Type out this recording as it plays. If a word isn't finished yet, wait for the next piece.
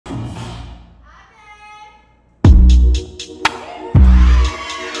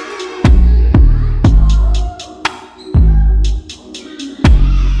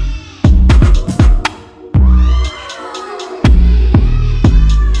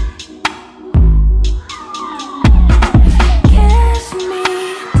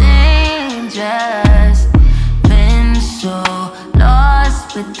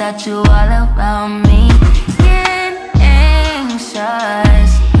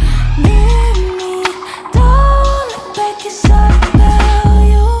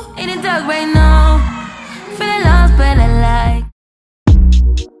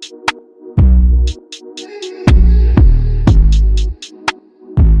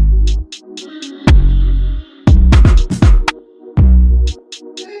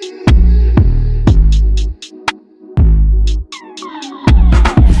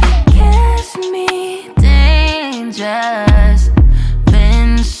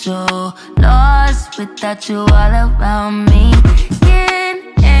so lost without you all around me.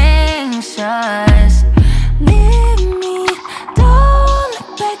 Getting anxious. Leave me, don't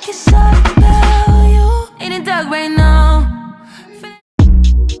look back, it's all about you. Ain't it dark right now?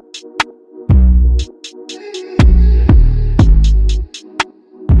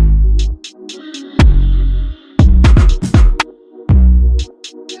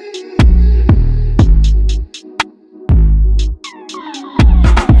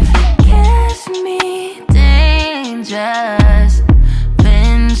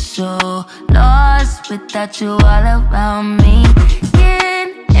 Been so lost without you all around me.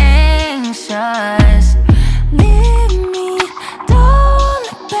 Getting anxious. Leave me, don't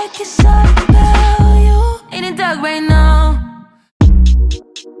look back, it's all about you. Ain't it dark right now?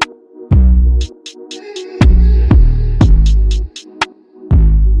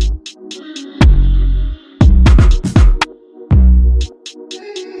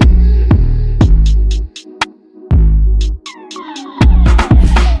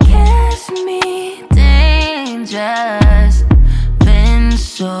 Been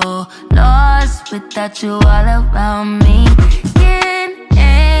so lost without you all around me. Getting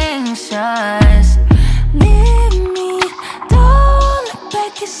anxious. Leave me, don't look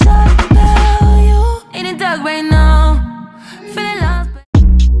back, it's all about you. Ain't it dark right now? Feeling lost.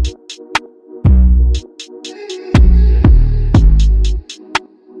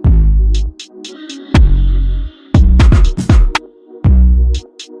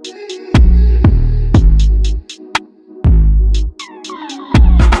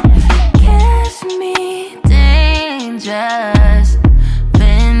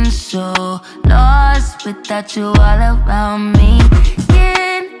 Been so lost without you all around me.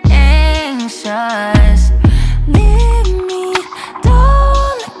 Getting anxious. Leave me,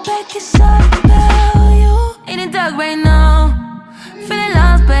 don't look back, it's all about you. Ain't it dark right now? Feeling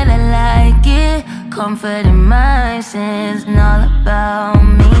lost but I like it. Comfort in my sins and all about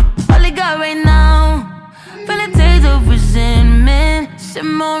me. All I got right now. Feel a taste of resentment.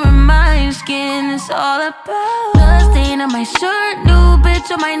 Simmer in my skin, it's all about blood stain on my shirt, new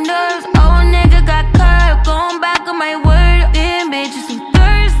bitch on my nerves. Old nigga got curved, going back on my word. Damn bitch, you seem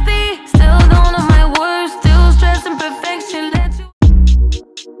thirsty. Still don't know my words, still stressing perfection. Let you.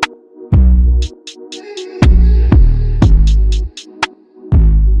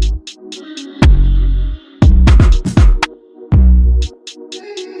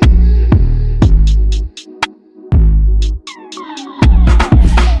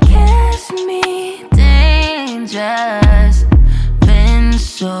 Been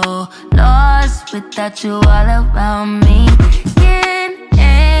so lost without you all around me. Getting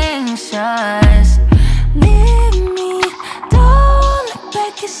anxious. Leave me, don't look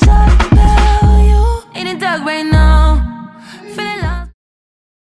back, it's all about you. Ain't it dark right now?